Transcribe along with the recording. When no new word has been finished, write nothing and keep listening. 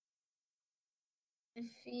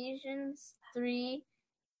Ephesians 3,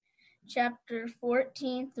 chapter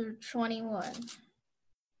 14 through 21.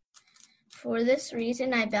 For this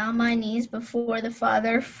reason I bow my knees before the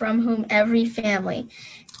Father, from whom every family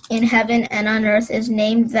in heaven and on earth is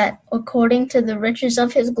named, that according to the riches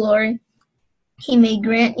of his glory he may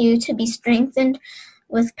grant you to be strengthened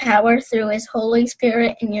with power through his Holy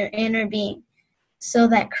Spirit in your inner being, so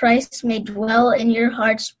that Christ may dwell in your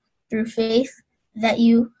hearts through faith, that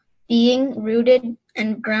you, being rooted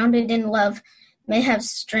and grounded in love, may have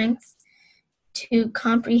strength to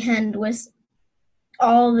comprehend with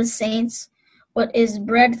all the saints what is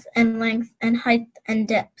breadth and length and height and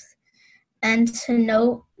depth, and to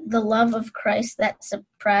know the love of Christ that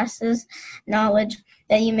surpasses knowledge,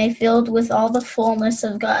 that you may be filled with all the fullness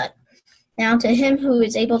of God. Now to him who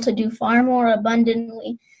is able to do far more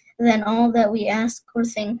abundantly than all that we ask or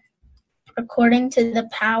think, according to the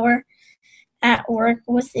power at work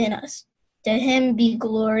within us, to him be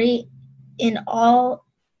glory in all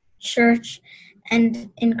church and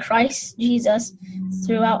in Christ Jesus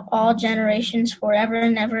throughout all generations, forever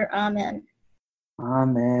and ever. Amen.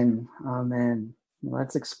 Amen. Amen.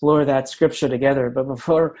 Let's explore that scripture together. But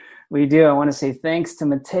before we do, I want to say thanks to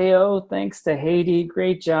Mateo. Thanks to Haiti.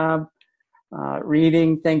 Great job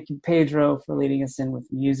reading. Thank you, Pedro, for leading us in with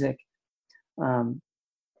music.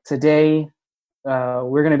 Today,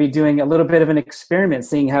 we're going to be doing a little bit of an experiment,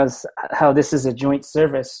 seeing how this is a joint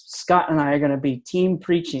service. Scott and I are going to be team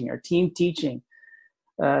preaching or team teaching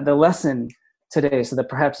the lesson today, so that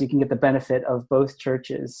perhaps you can get the benefit of both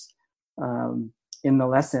churches in the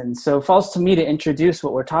lesson. So it falls to me to introduce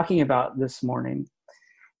what we're talking about this morning.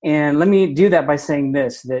 And let me do that by saying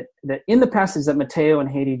this, that in the passage that Mateo and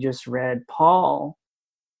Haiti just read, Paul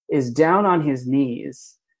is down on his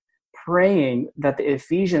knees praying that the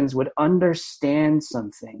Ephesians would understand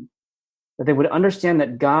something, that they would understand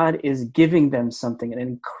that God is giving them something, an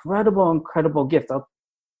incredible, incredible gift. I'll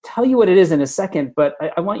tell you what it is in a second, but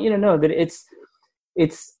I want you to know that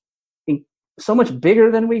it's so much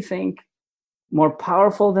bigger than we think, more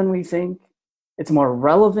powerful than we think. It's more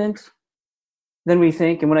relevant than we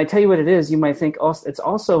think. And when I tell you what it is, you might think it's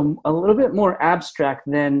also a little bit more abstract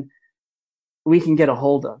than we can get a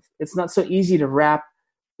hold of. It's not so easy to wrap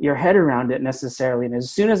your head around it necessarily. And as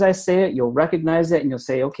soon as I say it, you'll recognize it and you'll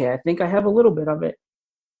say, okay, I think I have a little bit of it.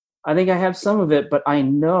 I think I have some of it, but I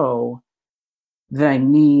know that I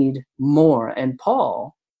need more. And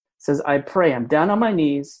Paul says, I pray, I'm down on my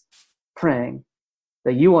knees praying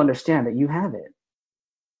that you understand that you have it.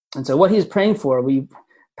 And so what he's praying for,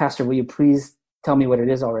 Pastor, will you please tell me what it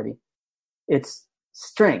is already? It's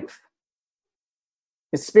strength.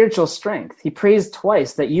 It's spiritual strength. He prays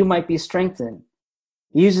twice that you might be strengthened.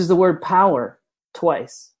 He uses the word power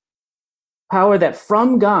twice. Power that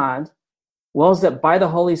from God wells up by the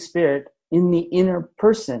Holy Spirit in the inner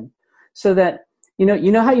person, so that, you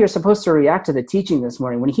know how you're supposed to react to the teaching this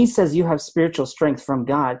morning. When he says you have spiritual strength from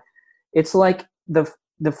God, it's like the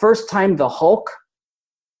first time the Hulk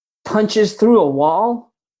punches through a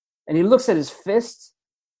wall and he looks at his fist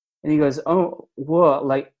and he goes, oh, whoa,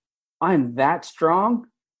 like, I'm that strong?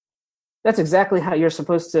 That's exactly how you're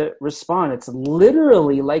supposed to respond. It's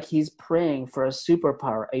literally like he's praying for a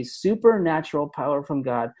superpower, a supernatural power from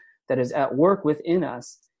God that is at work within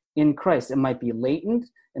us in Christ. It might be latent,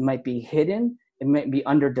 it might be hidden, it might be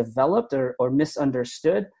underdeveloped or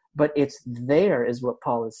misunderstood, but it's there, is what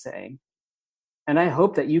Paul is saying. And I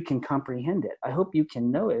hope that you can comprehend it. I hope you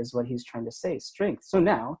can know it, is what he's trying to say, strength. So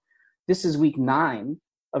now, this is week 9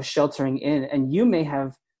 of sheltering in, and you may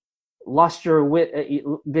have lost your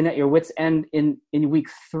been at your wit's end in week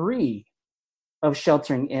 3 of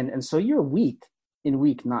sheltering in, and so you're weak in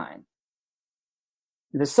week 9.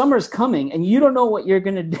 The summer's coming, and you don't know what you're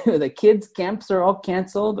going to do. The kids' camps are all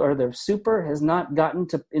canceled, or the super has not gotten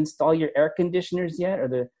to install your air conditioners yet,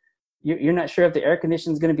 or you're not sure if the air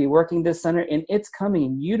conditioner is going to be working this summer, and it's coming,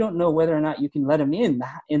 and you don't know whether or not you can let them in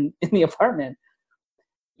the apartment.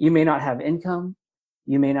 You may not have income.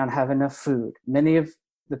 You may not have enough food. Many of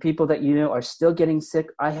the people that you know are still getting sick.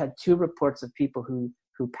 I had 2 reports of people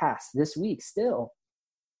who passed this week still.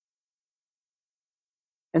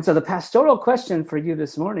 And so the pastoral question for you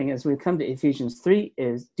this morning as we come to Ephesians 3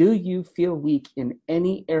 is, do you feel weak in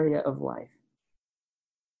any area of life?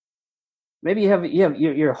 Maybe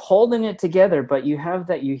you're holding it together, but you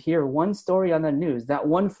hear one story on the news, that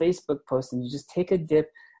one Facebook post, and you just take a dip,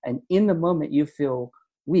 and in the moment you feel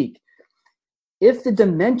weak. If the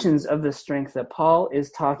dimensions of the strength that Paul is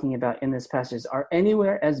talking about in this passage are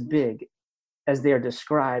anywhere as big as they are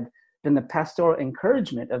described, then the pastoral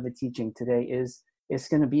encouragement of the teaching today is it's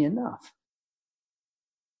going to be enough.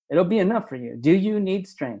 It'll be enough for you. Do you need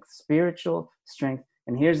strength, spiritual strength?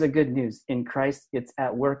 And here's the good news. In Christ, it's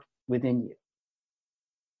at work within you.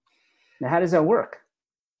 Now, how does that work?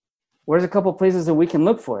 Where's a couple places that we can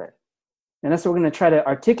look for it? And that's what we're going to try to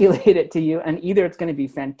articulate it to you. And either it's going to be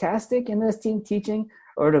fantastic in this team teaching,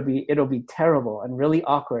 or it'll be terrible and really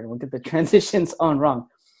awkward. We'll get the transitions on wrong.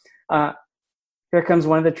 Here comes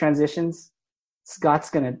one of the transitions. Scott's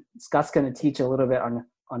going to teach a little bit on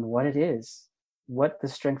what it is, what the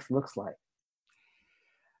strength looks like.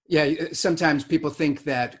 Yeah, sometimes people think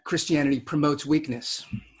that Christianity promotes weakness.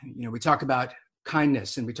 We talk about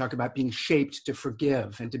kindness, and we talk about being shaped to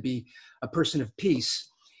forgive and to be a person of peace.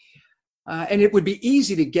 And it would be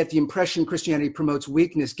easy to get the impression Christianity promotes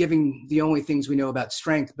weakness, given the only things we know about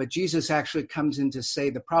strength. But Jesus actually comes in to say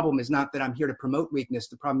the problem is not that I'm here to promote weakness.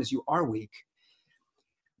 The problem is you are weak.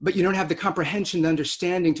 But you don't have the comprehension, the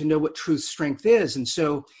understanding to know what true strength is. And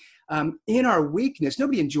so in our weakness,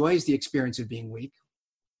 nobody enjoys the experience of being weak.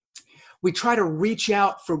 We try to reach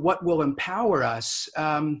out for what will empower us.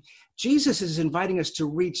 Jesus is inviting us to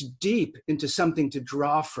reach deep into something to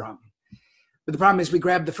draw from. But the problem is we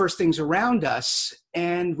grab the first things around us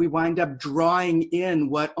and we wind up drawing in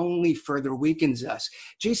what only further weakens us.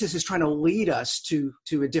 Jesus is trying to lead us to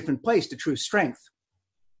a different place, to true strength.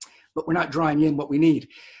 But we're not drawing in what we need.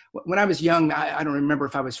 When I was young, I don't remember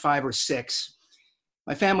if I was 5 or 6,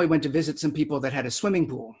 my family went to visit some people that had a swimming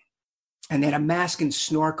pool. And they had a mask and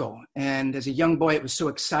snorkel. And as a young boy, it was so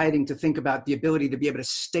exciting to think about the ability to be able to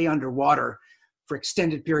stay underwater for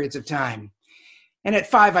extended periods of time. And at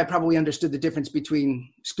 5, I probably understood the difference between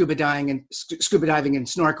scuba diving and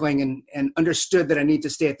snorkeling and understood that I need to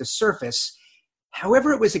stay at the surface.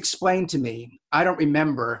 However, it was explained to me, I don't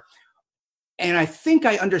remember. And I think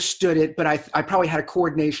I understood it, but I probably had a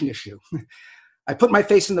coordination issue. I put my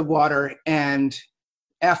face in the water, and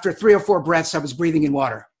after 3 or 4 breaths, I was breathing in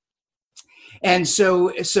water. And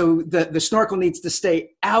so the snorkel needs to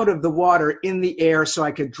stay out of the water in the air so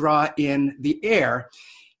I could draw in the air.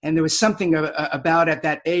 And there was something about at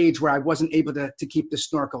that age where I wasn't able to keep the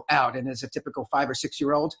snorkel out. And as a typical 5 or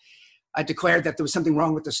 6-year-old, I declared that there was something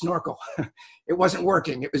wrong with the snorkel. It wasn't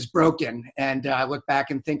working. It was broken. And I look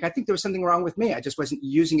back and think, I think there was something wrong with me. I just wasn't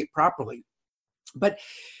using it properly. But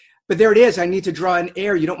there it is. I need to draw in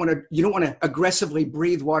air. You don't want to aggressively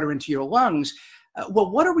breathe water into your lungs.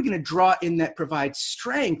 Well, what are we going to draw in that provides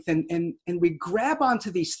strength? And we grab onto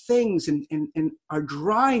these things and are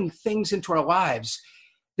drawing things into our lives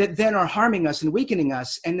that then are harming us and weakening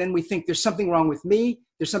us. And then we think there's something wrong with me.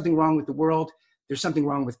 There's something wrong with the world. There's something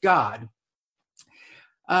wrong with God.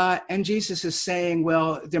 And Jesus is saying,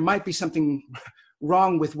 well, there might be something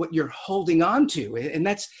wrong with what you're holding on to. And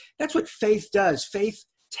that's what faith does. Faith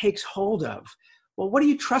takes hold of. Well, what are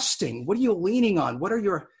you trusting? What are you leaning on? What are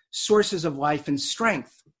your sources of life and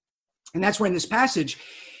strength? And that's where in this passage,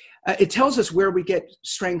 it tells us where we get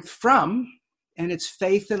strength from, and it's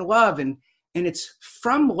faith and love. And it's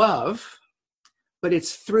from love, but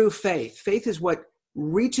it's through faith. Faith is what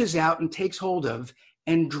reaches out and takes hold of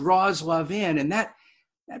and draws love in, and that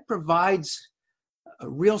provides a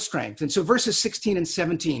real strength. And so verses 16 and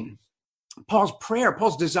 17,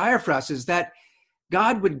 Paul's desire for us is that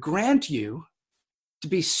God would grant you to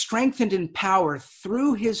be strengthened in power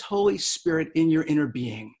through his Holy Spirit in your inner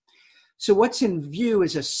being. So what's in view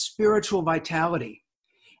is a spiritual vitality.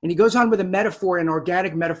 And he goes on with a metaphor, an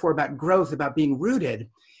organic metaphor about growth, about being rooted,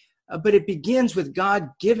 but it begins with God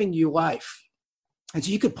giving you life. And so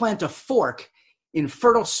you could plant a fork in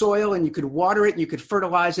fertile soil and you could water it and you could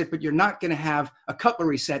fertilize it, but you're not going to have a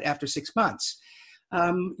cutlery set after 6 months.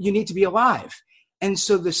 You need to be alive. And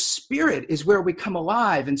so the Spirit is where we come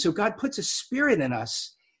alive. And so God puts a spirit in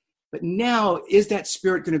us. But now, is that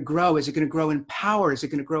spirit going to grow? Is it going to grow in power? Is it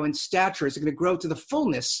going to grow in stature? Is it going to grow to the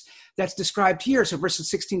fullness that's described here? So verses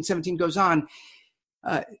 16, 17 goes on,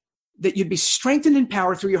 that you'd be strengthened in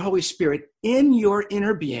power through your Holy Spirit in your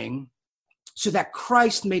inner being, so that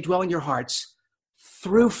Christ may dwell in your hearts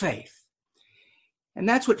through faith. And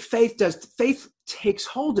that's what faith does. Faith takes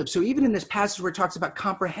hold of. So even in this passage where it talks about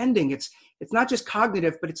comprehending, it's not just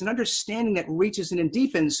cognitive, but it's an understanding that reaches in and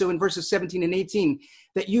deepens. So in verses 17 and 18,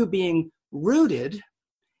 that you being rooted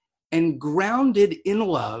and grounded in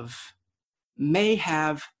love may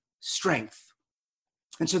have strength.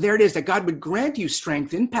 And so there it is, that God would grant you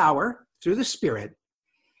strength in power through the Spirit.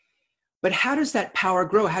 But how does that power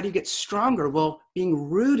grow? How do you get stronger? Well, being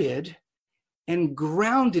rooted and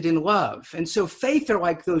grounded in love. And so faith are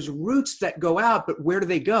like those roots that go out, but where do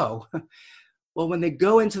they go? Well, when they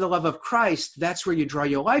go into the love of Christ, that's where you draw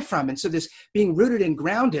your life from. And so this being rooted and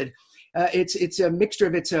grounded, it's a mixture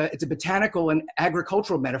of, it's a botanical and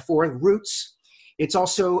agricultural metaphor, roots. It's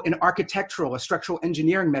also an architectural, a structural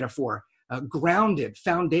engineering metaphor, grounded,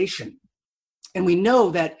 foundation. And we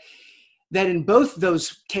know that in both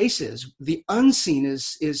those cases, the unseen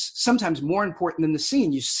is sometimes more important than the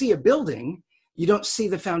seen. You see a building, you don't see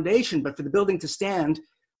the foundation, but for the building to stand,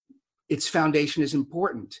 its foundation is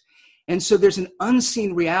important. And so there's an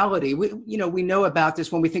unseen reality. We know about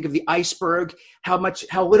this when we think of the iceberg, how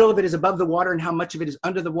little of it is above the water and how much of it is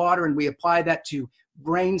under the water. And we apply that to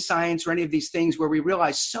brain science or any of these things where we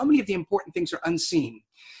realize so many of the important things are unseen.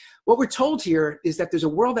 What we're told here is that there's a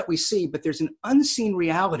world that we see, but there's an unseen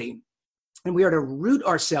reality. And we are to root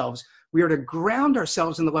ourselves. We are to ground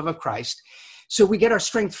ourselves in the love of Christ. So we get our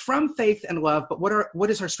strength from faith and love. But what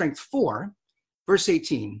is our strength for? Verse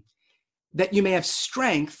 18, that you may have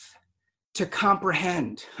strength to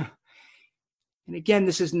comprehend. And again,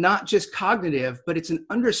 this is not just cognitive, but it's an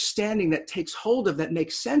understanding that takes hold of, that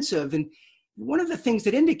makes sense of. And one of the things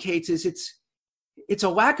that indicates is it's a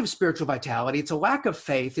lack of spiritual vitality. It's a lack of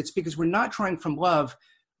faith. It's because we're not drawing from love.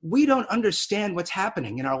 We don't understand what's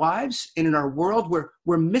happening in our lives and in our world.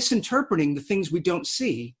 We're misinterpreting the things we don't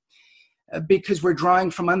see because we're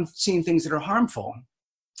drawing from unseen things that are harmful.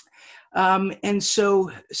 And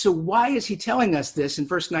so why is he telling us this in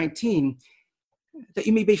verse 19? That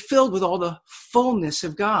you may be filled with all the fullness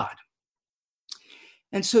of God.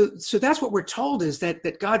 And so that's what we're told, is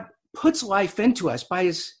that God puts life into us by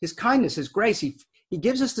his kindness, his grace. He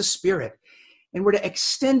gives us the Spirit, and we're to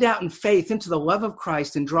extend out in faith into the love of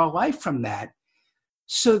Christ and draw life from that,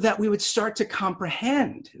 so that we would start to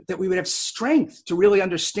comprehend, that we would have strength to really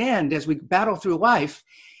understand as we battle through life,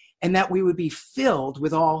 and that we would be filled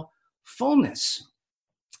with all fullness.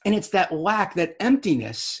 And it's that lack, that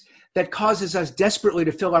emptiness, that causes us desperately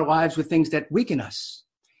to fill our lives with things that weaken us.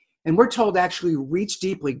 And we're told actually reach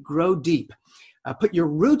deeply, grow deep, put your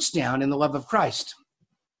roots down in the love of Christ.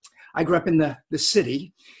 I grew up in the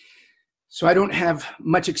city, so I don't have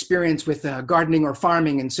much experience with gardening or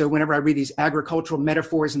farming. And so whenever I read these agricultural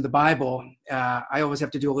metaphors in the Bible, I always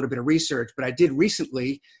have to do a little bit of research. But I did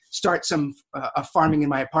recently start some farming in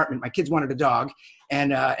my apartment. My kids wanted a dog,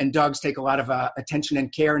 and dogs take a lot of attention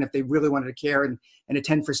and care. And if they really wanted to care and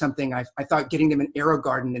attend for something, I thought getting them an arrow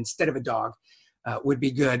garden instead of a dog would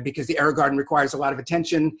be good, because the arrow garden requires a lot of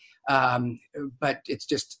attention, but it's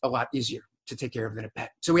just a lot easier to take care of than a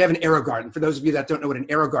pet. So we have an arrow garden. For those of you that don't know what an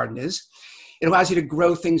arrow garden is, it allows you to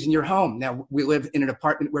grow things in your home. Now, we live in an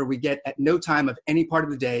apartment where we get, at no time of any part of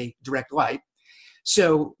the day, direct light.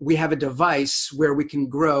 So we have a device where we can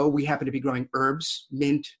grow. We happen to be growing herbs,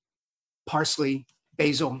 mint, parsley,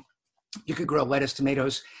 basil. You could grow lettuce,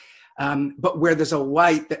 tomatoes. But where there's a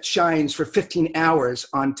light that shines for 15 hours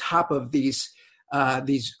on top of these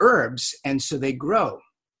herbs, and so they grow.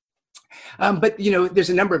 But, there's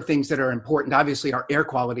a number of things that are important. Obviously, our air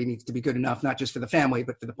quality needs to be good enough, not just for the family,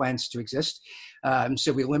 but for the plants to exist.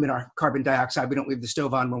 So we limit our carbon dioxide. We don't leave the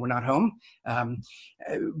stove on when we're not home.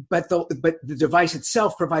 But the device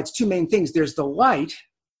itself provides two main things. There's the light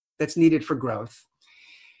that's needed for growth.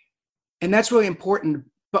 And that's really important.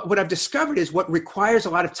 But what I've discovered is what requires a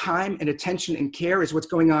lot of time and attention and care is what's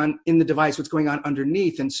going on in the device, what's going on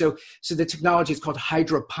underneath. And so the technology is called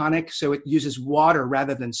hydroponic, so it uses water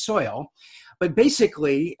rather than soil. But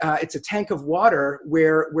basically, it's a tank of water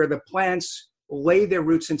where the plants lay their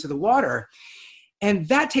roots into the water. And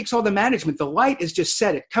that takes all the management. The light is just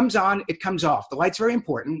set. It comes on, it comes off. The light's very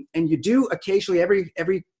important. And you do occasionally,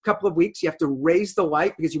 every couple of weeks, you have to raise the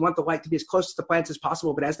light because you want the light to be as close to the plants as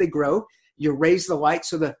possible. But as they grow, you raise the light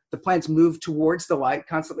so the plants move towards the light,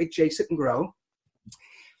 constantly chase it and grow.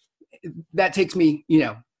 That takes me,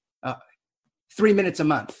 3 minutes a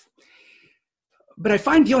month. But I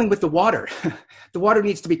find dealing with the water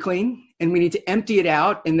needs to be clean, and we need to empty it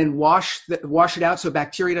out and then wash it out so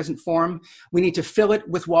bacteria doesn't form. We need to fill it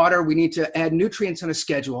with water. We need to add nutrients on a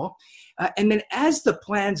schedule. And then as the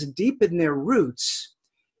plants deepen their roots,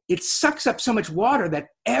 it sucks up so much water that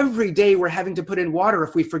every day we're having to put in water.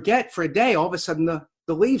 If we forget for a day, all of a sudden the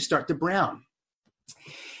leaves start to brown.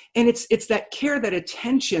 And it's that care, that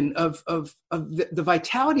attention of the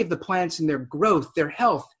vitality of the plants and their growth, their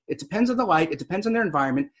health. It depends on the light. It depends on their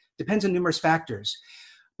environment. Depends on numerous factors.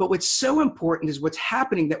 But what's so important is what's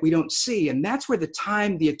happening that we don't see. And that's where the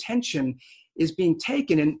time, the attention is being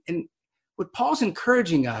taken. And what Paul's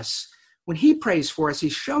encouraging us, when he prays for us,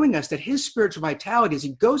 he's showing us that his spiritual vitality, as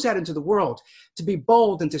he goes out into the world to be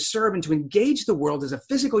bold and to serve and to engage the world as a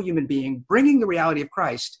physical human being, bringing the reality of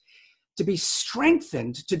Christ, to be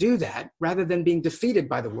strengthened to do that rather than being defeated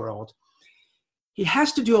by the world. He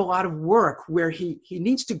has to do a lot of work where he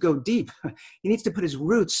needs to go deep. He needs to put his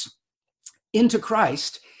roots into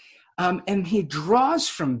Christ. And he draws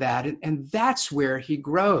from that, and that's where he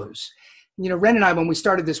grows. Reyn and I, when we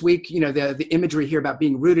started this week, the imagery here about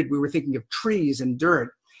being rooted, we were thinking of trees and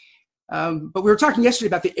dirt. But we were talking yesterday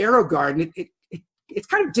about the arrow garden. It's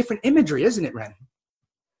kind of different imagery, isn't it, Reyn?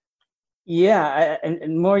 Yeah,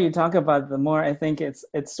 and more you talk about it, the more I think it's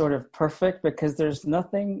sort of perfect, because there's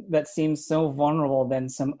nothing that seems so vulnerable than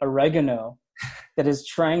some oregano that is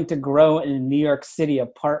trying to grow in a New York City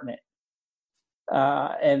apartment.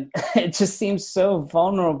 And it just seems so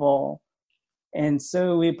vulnerable and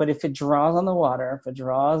so weak. But if it draws on the water, if it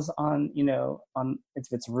draws on, if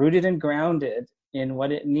it's rooted and grounded in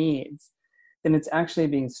what it needs, then it's actually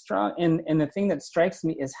being strong. And the thing that strikes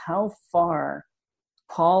me is how hard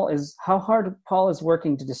Paul is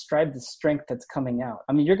working to describe the strength that's coming out.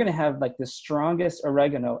 I mean, you're going to have like the strongest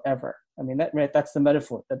oregano ever. I mean, that's the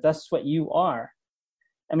metaphor, that's what you are.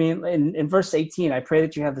 I mean, in verse 18, I pray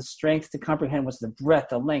that you have the strength to comprehend what's the breadth,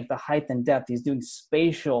 the length, the height, and depth. He's doing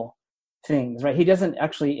spatial things, right? He doesn't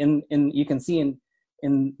actually, you can see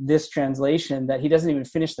in this translation that he doesn't even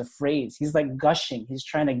finish the phrase. He's like gushing. He's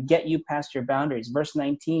trying to get you past your boundaries. Verse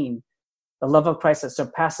 19, the love of Christ that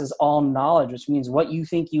surpasses all knowledge, which means what you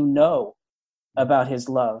think you know about his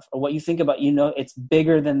love, or what you think about, it's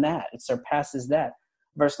bigger than that. It surpasses that.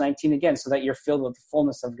 Verse 19 again, so that you're filled with the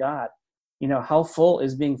fullness of God. How full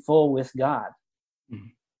is being full with God?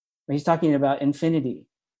 Mm-hmm. He's talking about infinity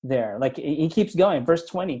there. Like he keeps going. Verse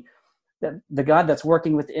 20, that the God that's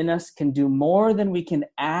working within us can do more than we can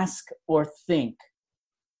ask or think.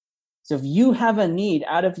 So if you have a need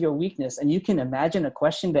out of your weakness and you can imagine a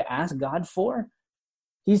question to ask God for,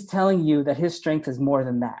 he's telling you that his strength is more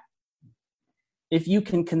than that. If you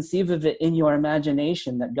can conceive of it in your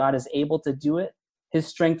imagination that God is able to do it, his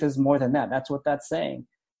strength is more than that. That's what that's saying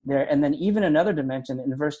there. And then even another dimension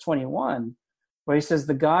in verse 21, where he says,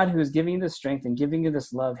 the God who is giving you the strength and giving you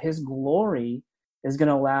this love, his glory is going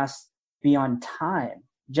to last beyond time,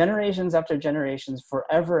 generations after generations,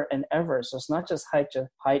 forever and ever. So it's not just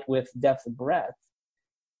height, width, depth, and breadth.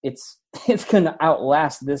 It's going to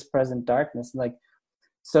outlast this present darkness. Like,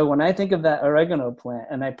 so when I think of that oregano plant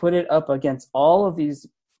and I put it up against all of these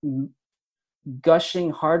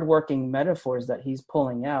gushing, hardworking metaphors that he's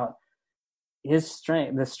pulling out, his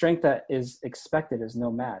strength, the strength that is expected, is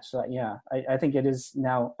no match. So yeah, I think it is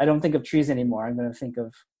now. I don't think of trees anymore. I'm going to think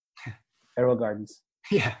of arrow gardens.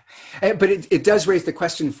 Yeah, but it does raise the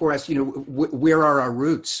question for us. Where are our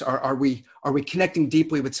roots? Are we connecting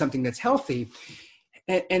deeply with something that's healthy?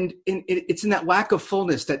 And it's in that lack of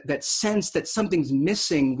fullness, that sense that something's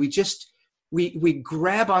missing. We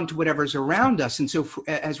grab onto whatever's around us. And so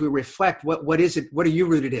as we reflect, what is it? What are you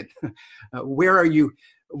rooted in? Where are you?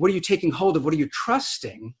 What are you taking hold of? What are you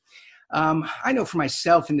trusting? I know for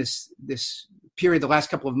myself in this period, the last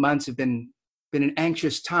couple of months have been an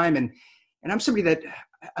anxious time. And I'm somebody that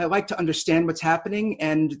I like to understand what's happening.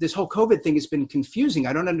 And this whole COVID thing has been confusing.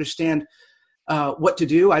 I don't understand what to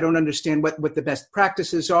do. I don't understand what the best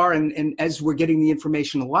practices are. And as we're getting the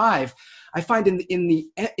information live, I find in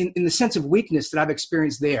the sense of weakness that I've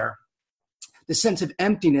experienced there, the sense of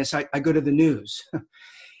emptiness, I go to the news.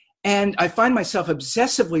 And I find myself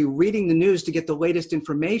obsessively reading the news to get the latest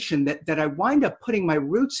information that I wind up putting my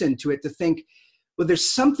roots into it to think, well,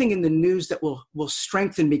 there's something in the news that will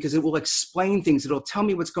strengthen me because it will explain things. It'll tell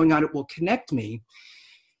me what's going on. It will connect me.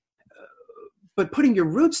 But putting your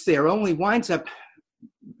roots there only winds up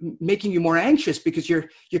making you more anxious because you're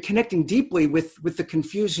connecting deeply with the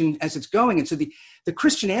confusion as it's going. And so the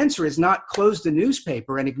Christian answer is not close the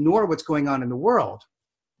newspaper and ignore what's going on in the world.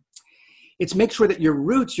 It's make sure that your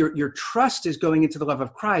roots, your trust is going into the love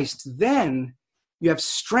of Christ. Then you have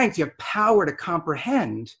strength, you have power to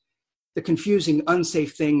comprehend the confusing,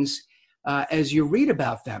 unsafe things as you read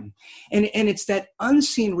about them. And it's that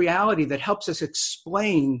unseen reality that helps us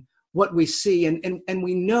explain what we see. And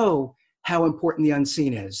we know how important the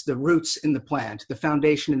unseen is, the roots in the plant, the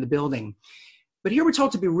foundation in the building. But here we're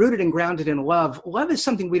told to be rooted and grounded in love. Love is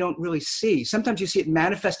something we don't really see. Sometimes you see it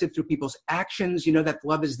manifested through people's actions. You know that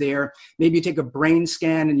love is there. Maybe you take a brain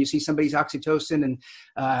scan and you see somebody's oxytocin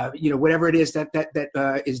and whatever it is that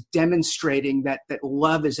is demonstrating that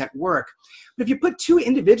love is at work. But if you put two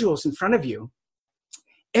individuals in front of you,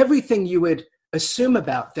 everything you would assume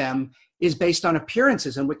about them is based on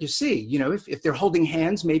appearances and what you see. If they're holding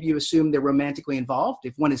hands, maybe you assume they're romantically involved.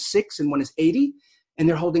 If one is 6 and one is 80, and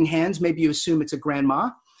they're holding hands, maybe you assume it's a grandma.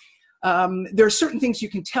 There are certain things you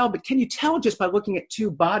can tell, but can you tell just by looking at two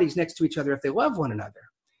bodies next to each other if they love one another?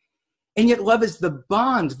 And yet love is the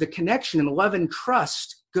bond, the connection, and love and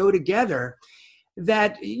trust go together.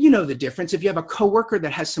 That, the difference. If you have a coworker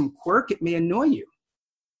that has some quirk, it may annoy you.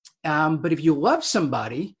 But if you love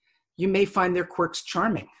somebody, you may find their quirks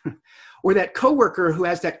charming. Or that coworker who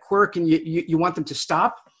has that quirk and you want them to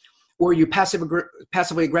stop, or you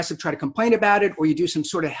passively aggressive try to complain about it, or you do some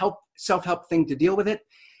sort of self-help thing to deal with it.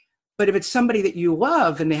 But if it's somebody that you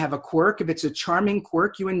love and they have a quirk, if it's a charming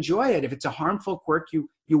quirk, you enjoy it. If it's a harmful quirk, you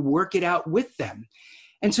work it out with them.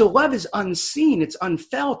 And so love is unseen, it's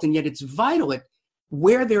unfelt, and yet it's vital.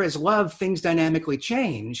 Where there is love, things dynamically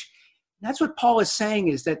change. And that's what Paul is saying,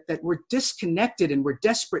 is that we're disconnected and we're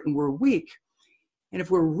desperate and we're weak. And if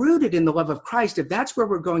we're rooted in the love of Christ, if that's where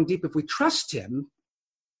we're going deep, if we trust him,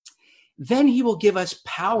 then he will give us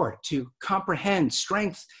power to comprehend,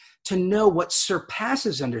 strength to know what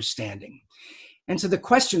surpasses understanding. And so the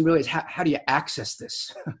question really is, how do you access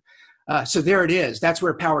this? So there it is. That's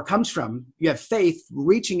where power comes from. You have faith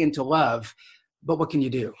reaching into love, but what can you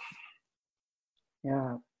do?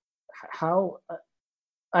 Yeah.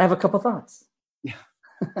 I have a couple thoughts. Yeah.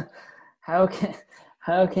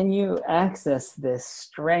 How can you access this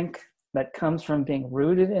strength that comes from being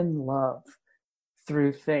rooted in love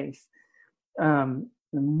through faith?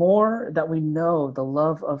 The more that we know the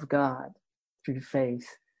love of God through faith,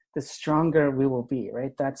 the stronger we will be,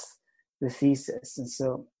 right? That's the thesis. And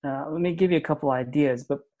so let me give you a couple ideas,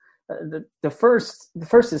 but the first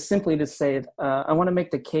is simply to say, I want to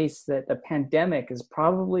make the case that the pandemic is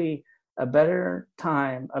probably a better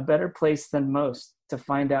time, a better place than most to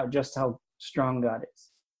find out just how strong God is.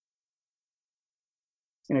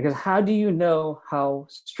 Because how do you know how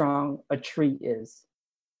strong a tree is?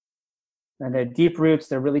 And they're deep roots,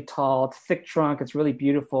 they're really tall, thick trunk, it's really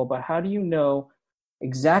beautiful, but how do you know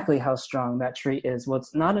exactly how strong that tree is? Well,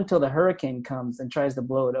 it's not until the hurricane comes and tries to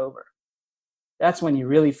blow it over. That's when you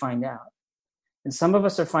really find out. And some of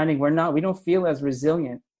us are finding we don't feel as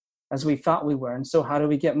resilient as we thought we were. And so how do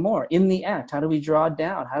we get more? In the act, how do we draw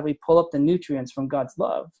down? How do we pull up the nutrients from God's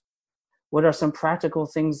love? What are some practical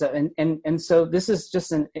things that, and so this is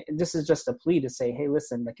just a plea to say, hey,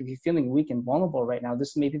 listen, like if you're feeling weak and vulnerable right now,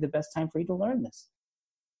 this may be the best time for you to learn this.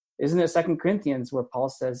 Isn't it 2 Corinthians where Paul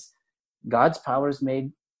says, God's power is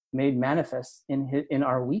made manifest in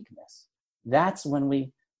our weakness? That's when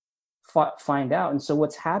we find out. And so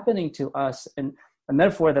what's happening to us, and a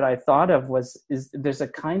metaphor that I thought of is there's a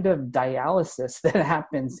kind of dialysis that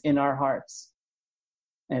happens in our hearts.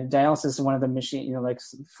 And dialysis is one of the machine, like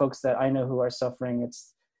folks that I know who are suffering,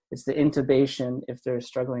 it's the intubation if they're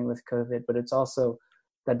struggling with COVID, but it's also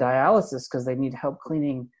the dialysis because they need help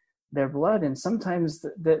cleaning their blood. And sometimes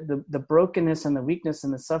the brokenness and the weakness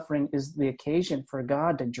and the suffering is the occasion for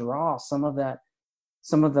God to draw some of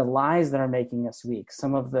the lies that are making us weak,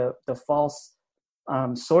 some of the false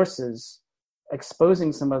sources,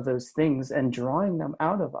 exposing some of those things and drawing them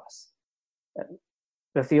out of us.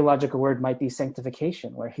 The theological word might be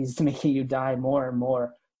sanctification, where he's making you die more and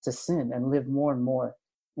more to sin and live more and more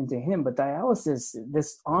into him. But dialysis,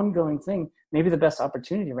 this ongoing thing, maybe the best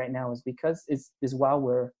opportunity right now is because is while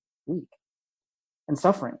we're weak and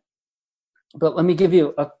suffering. But let me give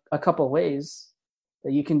you a couple ways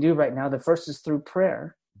that you can do right now. The first is through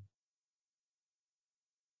prayer.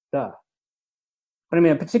 But I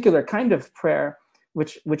mean, a particular kind of prayer,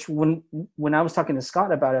 which when I was talking to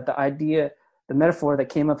Scott about it, the metaphor that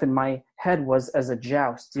came up in my head was as a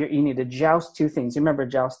joust. You need to joust two things. You remember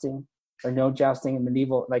jousting or no jousting in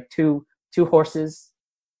medieval, like two horses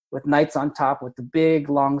with knights on top with the big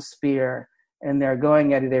long spear, and they're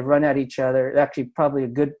going at it. They run at each other. Actually, probably a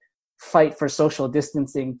good fight for social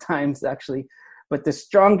distancing times, actually. But the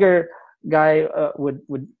stronger guy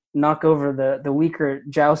would knock over the weaker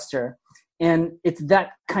jouster. And it's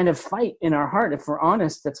that kind of fight in our heart, if we're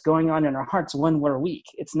honest, that's going on in our hearts when we're weak.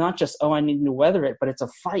 It's not just, I need to weather it, but it's a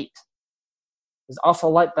fight. There's awful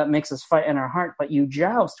light that makes us fight in our heart, but you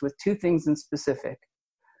joust with two things in specific.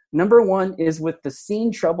 Number one is with the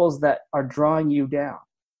seen troubles that are drawing you down,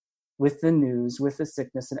 with the news, with the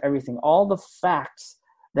sickness and everything, all the facts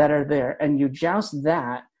that are there. And you joust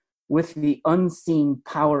that with the unseen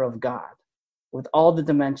power of God, with all the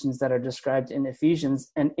dimensions that are described in Ephesians.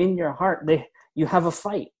 And in your heart, you have a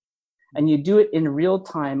fight. And you do it in real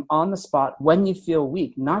time, on the spot, when you feel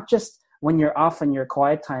weak. Not just when you're off in your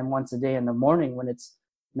quiet time once a day in the morning when it's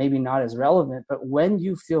maybe not as relevant, but when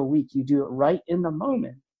you feel weak, you do it right in the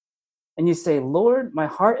moment. And you say, Lord, my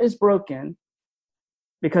heart is broken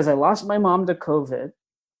because I lost my mom to COVID.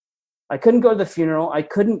 I couldn't go to the funeral. I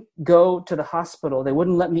couldn't go to the hospital. They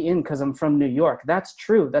wouldn't let me in because I'm from New York. That's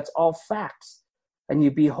true. That's all facts. And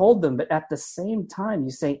you behold them. But at the same time,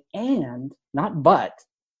 you say, and, not but.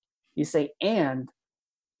 You say, and,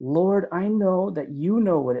 Lord, I know that you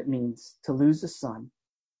know what it means to lose a son.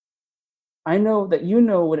 I know that you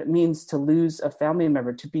know what it means to lose a family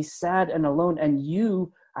member, to be sad and alone. And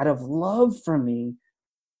you out of love for me,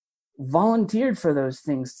 volunteered for those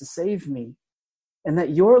things to save me. And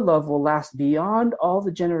that your love will last beyond all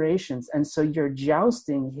the generations. And so you're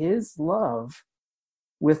jousting his love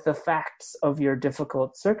with the facts of your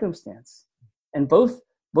difficult circumstance. And both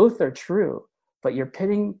are true, but you're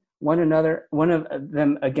pitting one of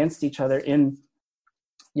them against each other in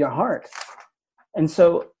your heart. And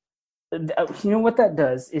so, you know what that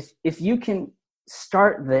does? If you can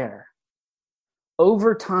start there,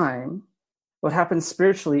 over time, what happens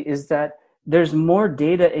spiritually is that there's more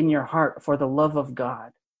data in your heart for the love of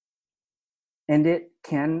God, and it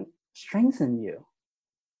can strengthen you.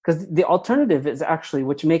 Because the alternative is actually,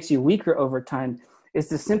 which makes you weaker over time, is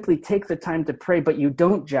to simply take the time to pray, but you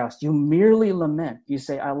don't joust. You merely lament. You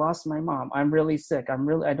say, I lost my mom. I'm really sick.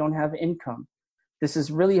 I don't have income. This is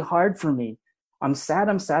really hard for me. I'm sad.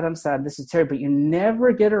 This is terrible. But you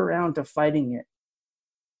never get around to fighting it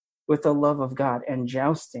with the love of God and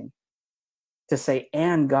jousting to say,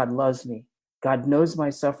 and God loves me. God knows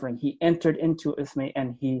my suffering. He entered into it with me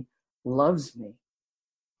and he loves me.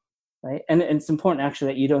 Right? And it's important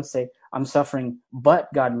actually that you don't say, I'm suffering, but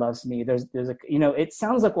God loves me. There's a, it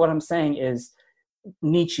sounds like what I'm saying is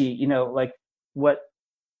Nietzsche, like what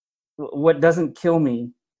doesn't kill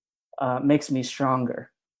me makes me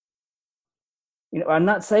stronger. I'm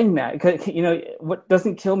not saying that, because, what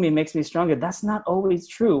doesn't kill me makes me stronger. That's not always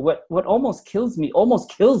true. What almost kills me.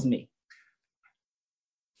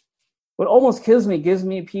 What almost kills me gives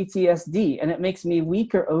me PTSD, and it makes me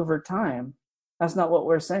weaker over time. That's not what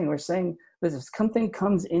we're saying. We're saying that if something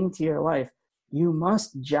comes into your life, you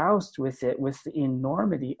must joust with it with the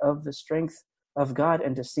enormity of the strength of God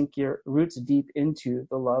and to sink your roots deep into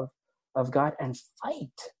the love of God and fight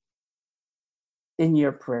in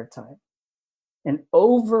your prayer time. And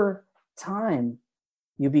over time,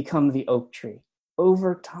 you become the oak tree.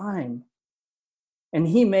 Over time. And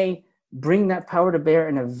he may bring that power to bear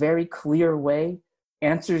in a very clear way,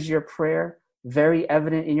 answers your prayer, very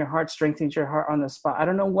evident in your heart, strengthens your heart on the spot. I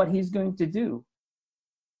don't know what he's going to do.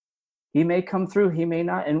 He may come through, he may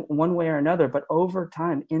not, in one way or another, but over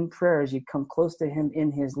time, in prayer, as you come close to him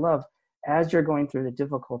in his love, as you're going through the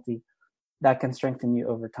difficulty, that can strengthen you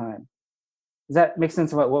over time. Does that make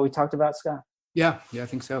sense about what we talked about, Scott? Yeah, I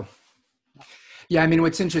think so. Yeah, I mean,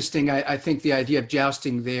 what's interesting, I think the idea of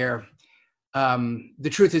jousting there, the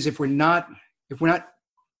truth is if we're not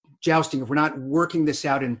jousting, if we're not working this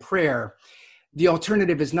out in prayer, the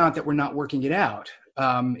alternative is not that we're not working it out.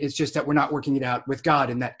 It's just that we're not working it out with God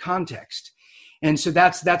in that context. And so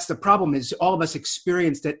that's the problem, is all of us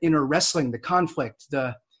experience that inner wrestling, the conflict,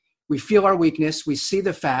 we feel our weakness, we see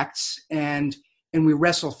the facts, and we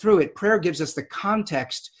wrestle through it. Prayer gives us the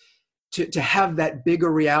context to have that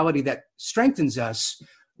bigger reality that strengthens us,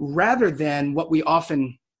 rather than what we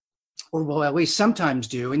often, or will at least sometimes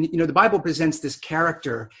do. And, the Bible presents this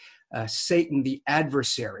character, Satan, the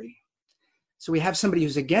adversary. So we have somebody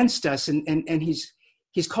who's against us, and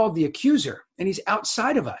he's called the accuser, and he's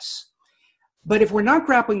outside of us. But if we're not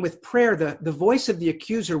grappling with prayer, the voice of the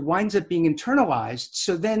accuser winds up being internalized.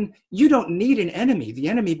 So then you don't need an enemy. The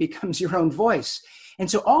enemy becomes your own voice.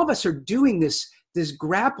 And so all of us are doing this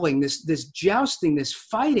grappling, this jousting, this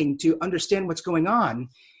fighting to understand what's going on.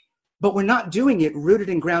 But we're not doing it rooted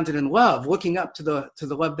and grounded in love, looking up to the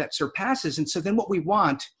love that surpasses. And so then what we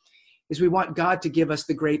want is we want God to give us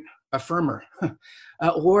the great affirmer.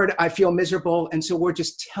 Lord, I feel miserable, and so Lord,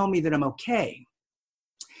 just tell me that I'm okay.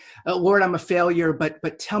 Lord, I'm a failure,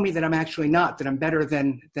 but tell me that I'm actually not, that I'm better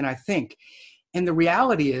than I think. And the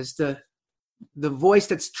reality is the voice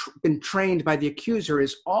that's been trained by the accuser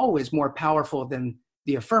is always more powerful than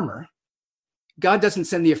the affirmer. God doesn't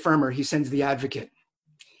send the affirmer, he sends the advocate.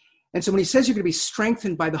 And so when he says you're going to be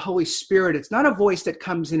strengthened by the Holy Spirit, it's not a voice that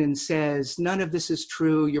comes in and says, none of this is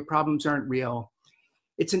true, your problems aren't real.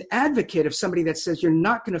 It's an advocate of somebody that says, you're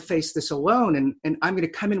not going to face this alone, and I'm going to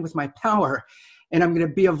come in with my power, and I'm going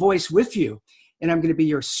to be a voice with you, and I'm going to be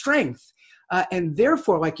your strength. And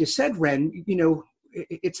therefore, like you said, Reyn,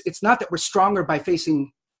 it's not that we're stronger by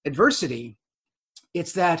facing adversity.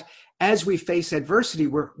 It's that as we face adversity,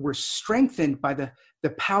 we're strengthened by the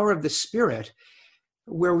power of the Spirit,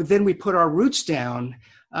 where then we put our roots down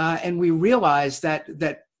and we realize that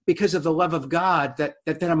because of the love of God, that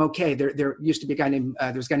I'm okay. There used to be a guy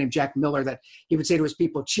named Jack Miller that he would say to his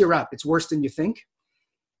people, cheer up, it's worse than you think.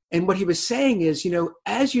 And what he was saying is,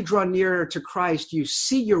 as you draw nearer to Christ, you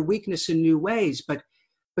see your weakness in new ways, but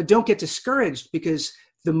don't get discouraged, because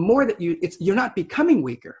the more that you're not becoming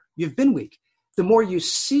weaker, you've been weak. The more you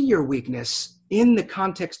see your weakness in the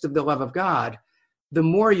context of the love of God, the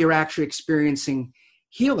more you're actually experiencing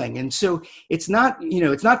healing. And so it's not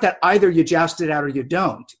that either you joust it out or you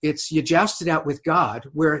don't. It's you joust it out with God,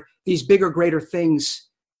 where these bigger, greater things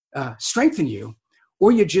strengthen you,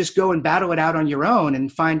 or you just go and battle it out on your own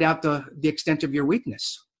and find out the extent of your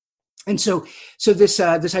weakness. And so this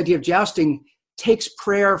idea of jousting takes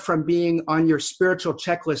prayer from being on your spiritual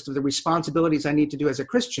checklist of the responsibilities I need to do as a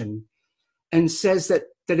Christian, and says that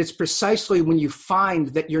it's precisely when you find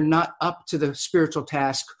that you're not up to the spiritual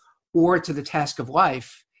task or to the task of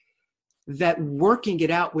life, that working it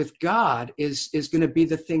out with God is going to be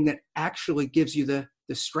the thing that actually gives you the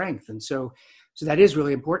strength. And so that is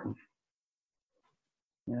really important.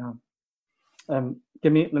 Yeah.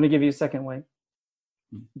 Let me give you a second way.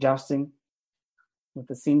 Jousting with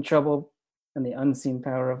the seen trouble and the unseen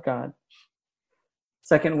power of God.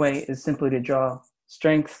 Second way is simply to draw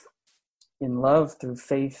strength in love through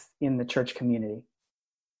faith in the church community.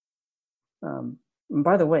 And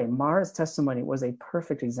by the way, Mara's testimony was a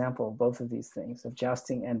perfect example of both of these things, of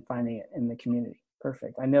jousting and finding it in the community.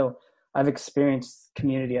 Perfect. I know I've experienced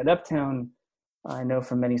community at Uptown. I know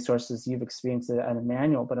from many sources you've experienced it at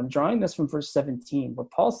Emmanuel, but I'm drawing this from verse 17, where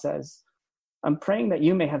Paul says, I'm praying that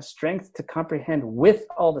you may have strength to comprehend with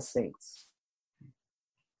all the saints,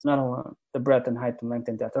 not alone, the breadth and height and length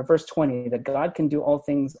and depth. Or verse 20, that God can do all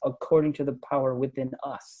things according to the power within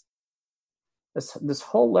us. This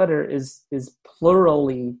whole letter is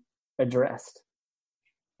plurally addressed.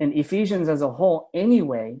 And Ephesians as a whole,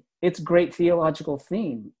 anyway, its great theological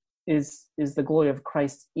theme is the glory of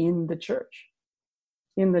Christ in the church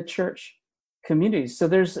community. So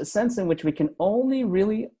there's a sense in which we can only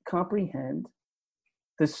really comprehend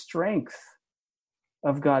the strength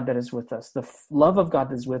of God that is with us, the love of God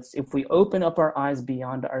that is with us, if we open up our eyes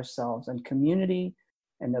beyond ourselves. And community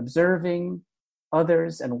and observing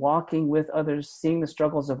others and walking with others, seeing the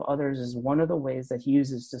struggles of others, is one of the ways that he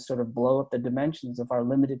uses to sort of blow up the dimensions of our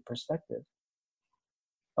limited perspective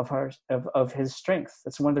of his strength.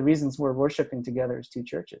 That's one of the reasons we're worshiping together as two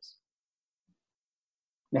churches.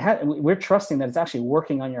 We're trusting that it's actually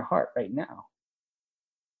working on your heart right now.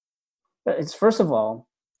 But it's, first of all,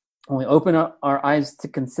 when we open up our eyes to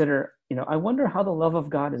consider, I wonder how the love of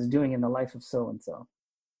God is doing in the life of so-and-so.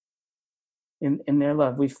 In their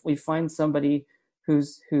love, we find somebody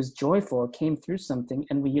who's joyful, came through something,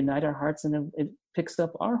 and we unite our hearts, and it picks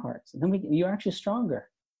up our hearts. And then you're actually stronger.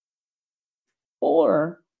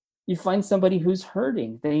 Or you find somebody who's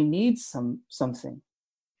hurting. They need something.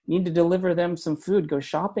 You need to deliver them some food, go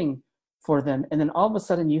shopping for them. And then all of a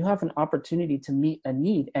sudden you have an opportunity to meet a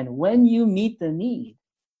need. And when you meet the need,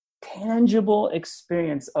 tangible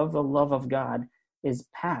experience of the love of God is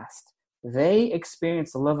past. They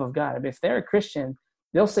experience the love of God. If they're a Christian,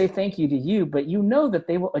 they'll say thank you to you, but you know that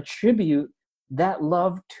they will attribute that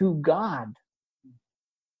love to God.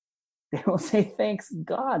 They will say thanks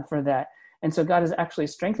God for that. And so God has actually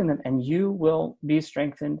strengthened them, and you will be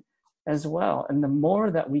strengthened as well. And the more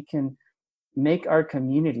that we can make our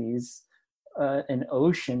communities an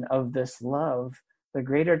ocean of this love, the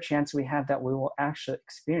greater chance we have that we will actually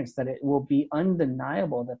experience, that it will be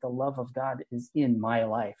undeniable that the love of God is in my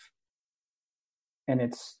life. And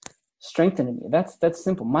it's strengthening me. That's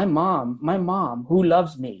simple. My mom, who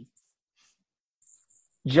loves me,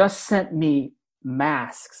 just sent me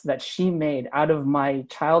masks that she made out of my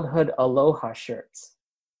childhood Aloha shirts.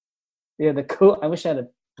 They're the cool. I wish I had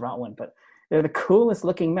brought one, but they're the coolest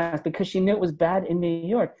looking masks because she knew it was bad in New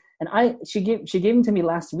York. And she gave them to me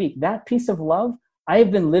last week. That piece of love, I have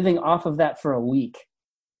been living off of that for a week.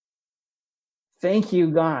 Thank you,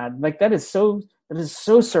 God. Like that is so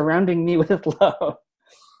surrounding me with love.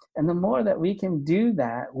 And the more that we can do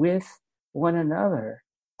that with one another,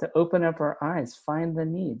 to open up our eyes, find the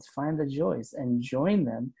needs, find the joys, and join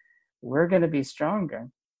them, we're going to be stronger.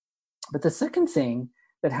 But the second thing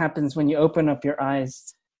that happens when you open up your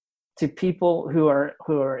eyes to people who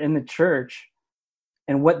are in the church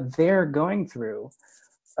and what they're going through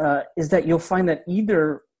is that you'll find that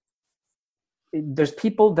either there's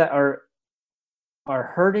people that are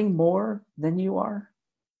hurting more than you are,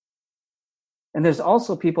 and there's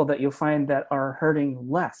also people that you'll find that are hurting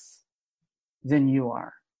less than you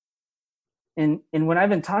are. And when I've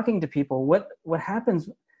been talking to people, what happens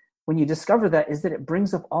when you discover that is that it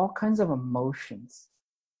brings up all kinds of emotions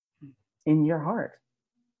in your heart.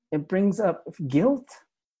 It brings up guilt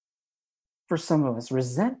for some of us,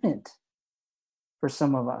 resentment for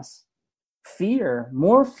some of us, fear,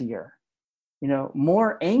 more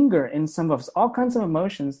more anger in some of us, all kinds of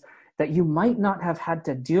emotions that you might not have had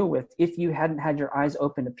to deal with if you hadn't had your eyes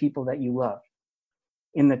open to people that you love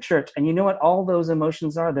in the church. And you know what all those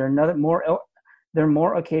emotions are? There are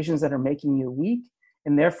more occasions that are making you weak,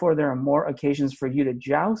 and therefore there are more occasions for you to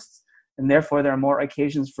joust, and therefore there are more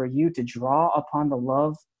occasions for you to draw upon the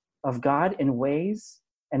love of God in ways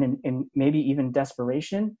and in maybe even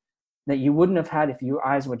desperation that you wouldn't have had if your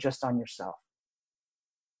eyes were just on yourself.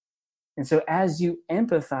 And so as you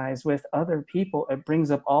empathize with other people, it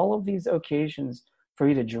brings up all of these occasions for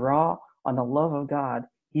you to draw on the love of God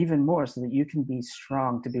even more so that you can be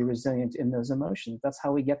strong, to be resilient in those emotions. That's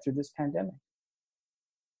how we get through this pandemic.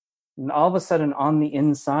 And all of a sudden on the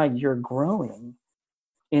inside, you're growing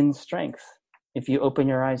in strength if you open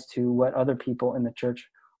your eyes to what other people in the church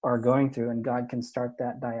are going through, and God can start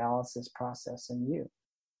that dialysis process in you.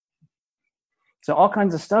 So all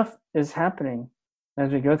kinds of stuff is happening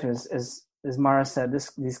as we go through. As Mara said,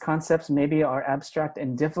 these concepts maybe are abstract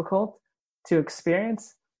and difficult to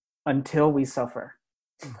experience until we suffer.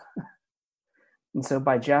 And so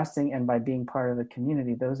by jousting and by being part of the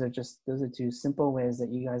community, those are two simple ways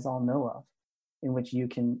that you guys all know of in which you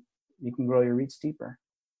can grow your roots deeper.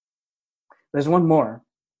 There's one more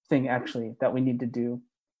thing actually that we need to do,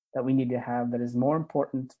 that we need to have, that is more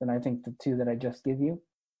important than I think the two that I just give you,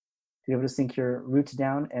 to be able to sink your roots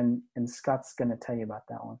down, and Scott's going to tell you about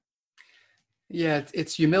that one. Yeah,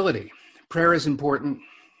 it's humility. Prayer is important.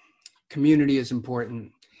 Community is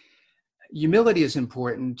important. Humility is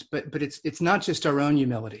important, but it's not just our own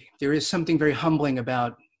humility. There is something very humbling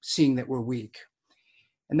about seeing that we're weak.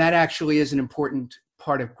 And that actually is an important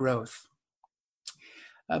part of growth.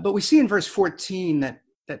 But we see in verse 14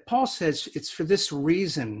 that Paul says, it's for this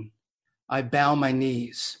reason I bow my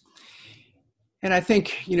knees. And I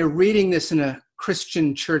think, reading this in a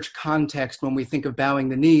Christian church context, when we think of bowing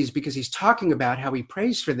the knees, because he's talking about how he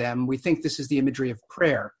prays for them, we think this is the imagery of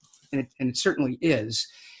prayer. And it certainly is,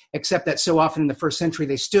 except that so often in the first century,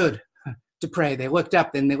 they stood to pray. They looked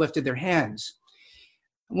up and they lifted their hands.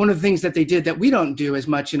 One of the things that they did that we don't do as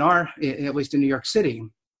much at least in New York City,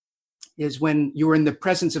 is when you were in the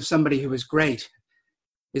presence of somebody who was great,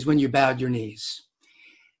 is when you bowed your knees.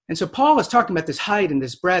 And so Paul is talking about this height and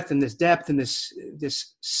this breadth and this depth and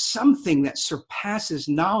this something that surpasses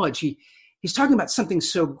knowledge. He's talking about something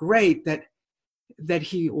so great that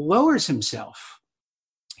he lowers himself.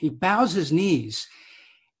 He bows his knees.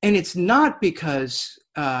 And it's not because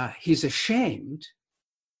he's ashamed,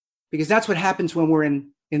 because that's what happens when we're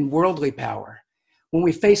in worldly power. When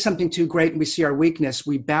we face something too great and we see our weakness,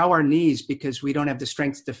 we bow our knees because we don't have the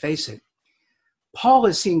strength to face it. Paul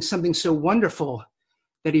is seeing something so wonderful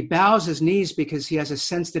that he bows his knees because he has a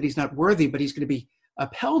sense that he's not worthy, but he's going to be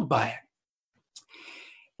upheld by it.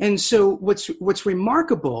 And so what's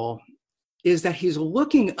remarkable is that he's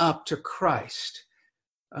looking up to Christ,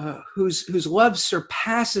 whose love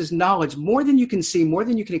surpasses knowledge, more than you can see, more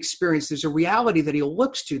than you can experience. There's a reality that he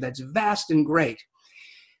looks to that's vast and great.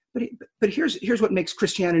 But here's what makes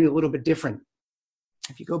Christianity a little bit different.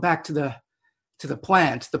 If you go back to the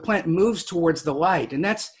plant moves towards the light, and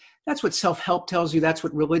that's what self-help tells you. That's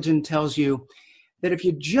what religion tells you, that if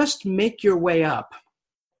you just make your way up,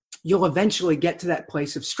 you'll eventually get to that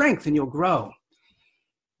place of strength and you'll grow.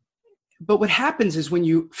 But what happens is when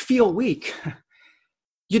you feel weak,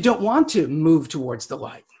 you don't want to move towards the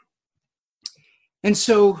light. And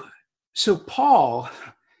so Paul,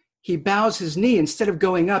 he bows his knee. Instead of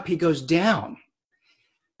going up, he goes down.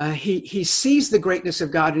 He sees the greatness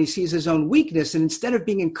of God and he sees his own weakness. And instead of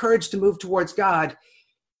being encouraged to move towards God,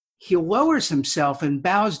 he lowers himself and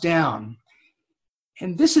bows down.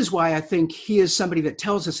 And this is why I think he is somebody that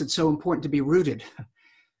tells us it's so important to be rooted,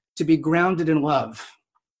 to be grounded in love.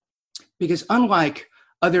 Because unlike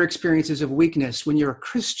other experiences of weakness, when you're a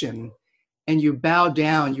Christian and you bow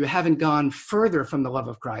down, you haven't gone further from the love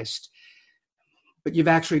of Christ, but you've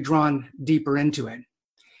actually drawn deeper into it.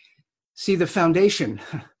 See, the foundation,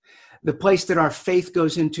 the place that our faith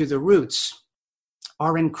goes into, the roots,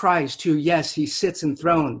 are in Christ, who, yes, he sits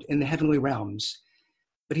enthroned in the heavenly realms,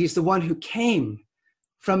 but he's the one who came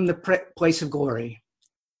from the place of glory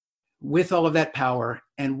with all of that power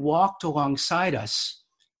and walked alongside us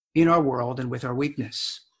in our world and with our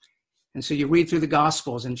weakness. And so you read through the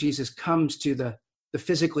Gospels and Jesus comes to the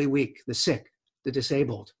physically weak, the sick, the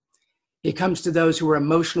disabled. He comes to those who are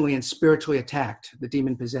emotionally and spiritually attacked, the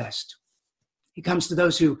demon-possessed. He comes to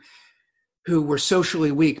those who were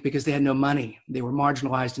socially weak because they had no money. They were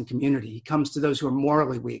marginalized in community. He comes to those who are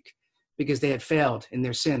morally weak because they had failed in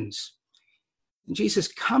their sins. And Jesus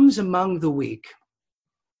comes among the weak,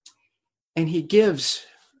 and he gives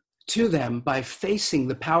to them by facing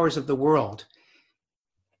the powers of the world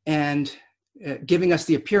and giving us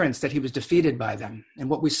the appearance that he was defeated by them. And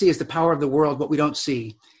what we see is the power of the world. What we don't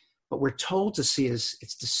see, what we're told to see, is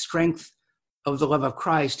it's the strength of the love of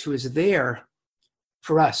Christ, who is there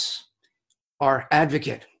for us, our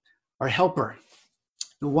advocate, our helper,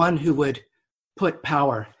 the one who would put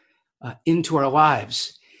power into our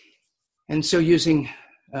lives. And so using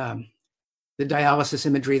the dialysis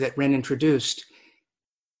imagery that Reyn introduced,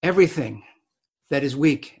 everything that is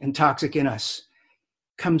weak and toxic in us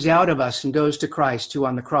comes out of us and goes to Christ, who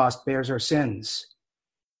on the cross bears our sins.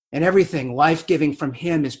 And everything life-giving from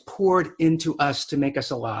him is poured into us to make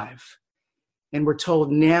us alive. And we're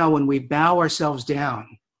told now when we bow ourselves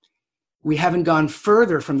down, we haven't gone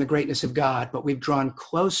further from the greatness of God, but we've drawn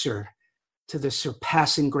closer to the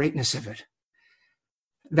surpassing greatness of it.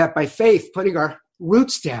 That by faith, putting our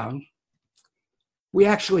roots down, we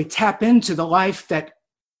actually tap into the life that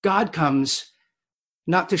God comes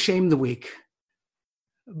not to shame the weak,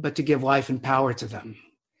 but to give life and power to them.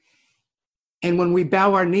 And when we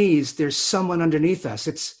bow our knees, there's someone underneath us.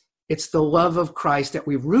 It's the love of Christ that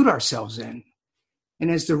we root ourselves in. And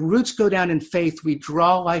as the roots go down in faith, we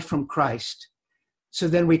draw life from Christ. So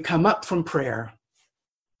then we come up from prayer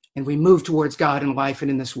and we move towards God in life and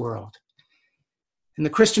in this world. And the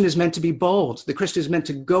Christian is meant to be bold. The Christian is meant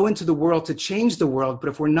to go into the world to change the world. But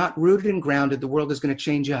if we're not rooted and grounded, the world is going to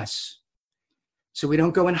change us. So we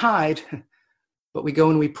don't go and hide, but we go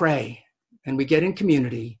and we pray and we get in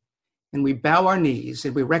community and we bow our knees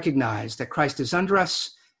and we recognize that Christ is under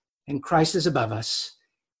us and Christ is above us.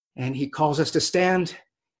 And he calls us to stand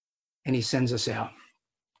and he sends us out.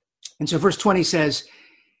 And so verse 20 says,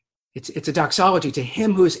 it's a doxology to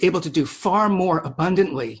him who is able to do far more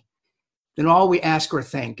abundantly than all we ask or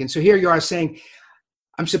think. And so here you are saying,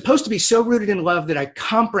 I'm supposed to be so rooted in love that I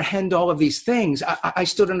comprehend all of these things. I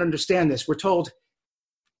still don't understand this. We're told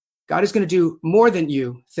God is going to do more than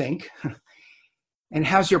you think. And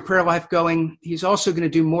how's your prayer life going? He's also going to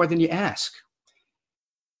do more than you ask.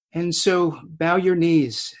 And so bow your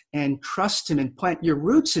knees and trust him and plant your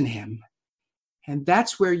roots in him. And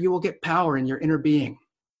that's where you will get power in your inner being.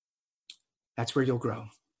 That's where you'll grow.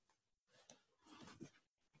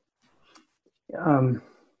 I'm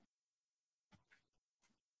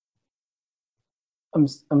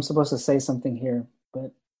supposed to say something here,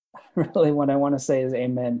 but really what I want to say is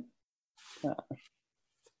amen.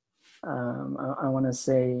 I want to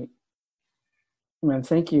say, man,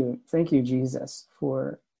 thank you, Jesus,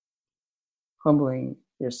 for humbling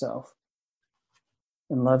yourself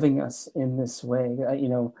and loving us in this way.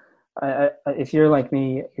 If you're like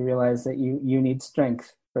me, you realize that you need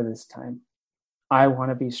strength for this time. I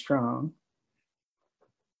want to be strong.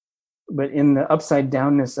 But in the upside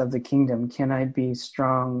downness of the kingdom, can I be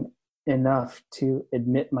strong enough to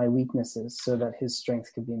admit my weaknesses so that his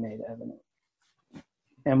strength could be made evident?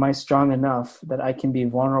 Am I strong enough that I can be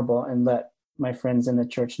vulnerable and let my friends in the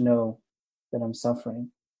church know that I'm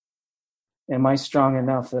suffering? Am I strong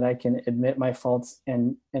enough that I can admit my faults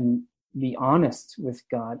and be honest with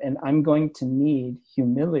God? And I'm going to need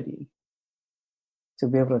humility to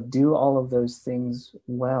be able to do all of those things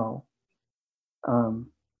well.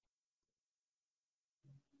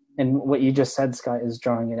 And what you just said, Scott, is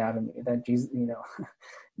drawing it out of me, that Jesus,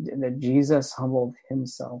 that Jesus humbled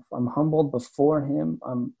himself. I'm humbled before him.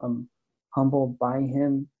 I'm humbled by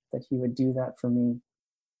him that he would do that for me.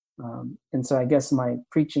 And so I guess my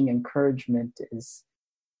preaching encouragement is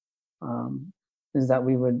that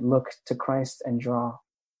we would look to Christ and draw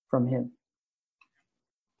from him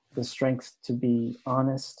the strength to be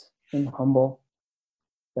honest and humble,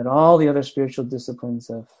 that all the other spiritual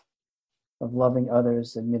disciplines of loving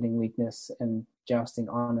others, admitting weakness, and jousting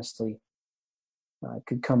honestly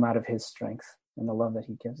could come out of his strength and the love that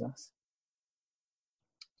he gives us.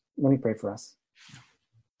 Let me pray for us.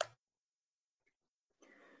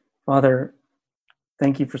 Father,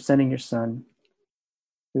 thank you for sending your Son,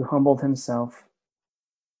 who humbled himself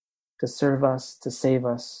to serve us, to save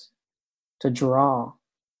us, to draw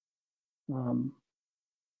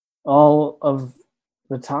all of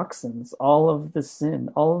the toxins, all of the sin,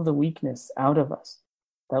 all of the weakness out of us,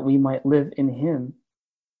 that we might live in him,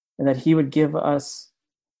 and that he would give us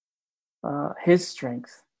his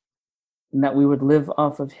strength, and that we would live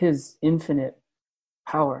off of his infinite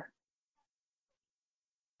power.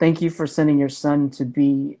 Thank you for sending your Son to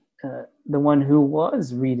be the one who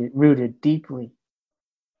was rooted deeply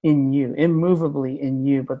in you, immovably in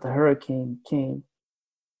you, but the hurricane came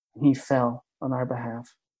and he fell on our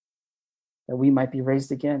behalf, that we might be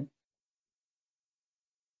raised again.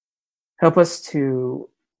 Help us to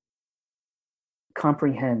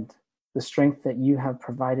comprehend the strength that you have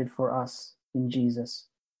provided for us in Jesus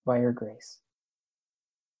by your grace.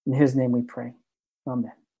 In his name we pray.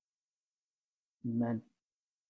 Amen. Amen.